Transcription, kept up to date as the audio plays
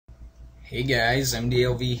Hey guys,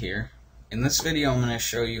 MDLV here. In this video I'm going to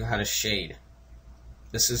show you how to shade.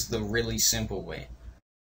 This is the really simple way.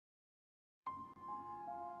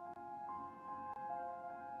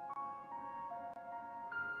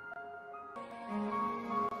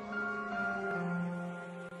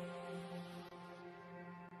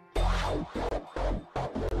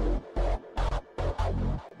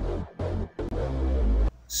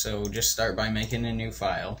 So just start by making a new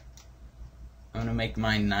file. I'm going to make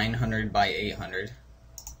mine 900 by 800.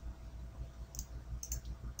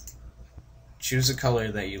 Choose a color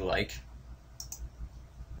that you like.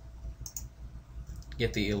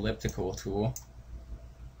 Get the elliptical tool.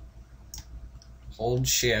 Hold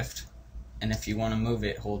shift, and if you want to move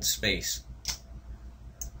it, hold space.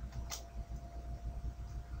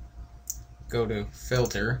 Go to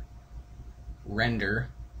Filter, Render,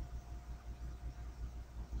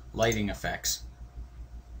 Lighting Effects.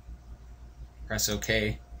 Press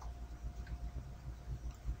OK.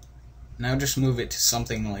 Now just move it to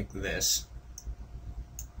something like this.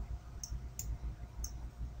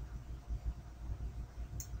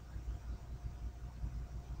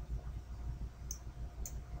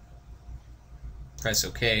 Press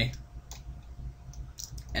OK.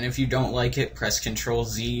 And if you don't like it, press Ctrl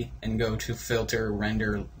Z and go to Filter,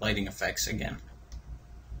 Render, Lighting Effects again.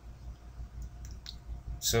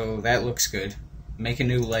 So that looks good. Make a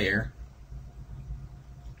new layer.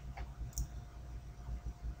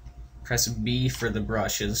 Press B for the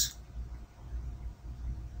brushes.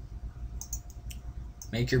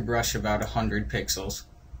 Make your brush about 100 pixels.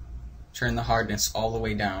 Turn the hardness all the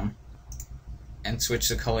way down and switch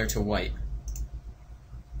the color to white.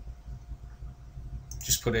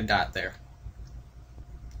 Just put a dot there.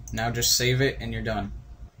 Now just save it and you're done.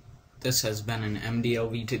 This has been an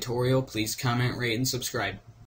MDLV tutorial. Please comment, rate, and subscribe.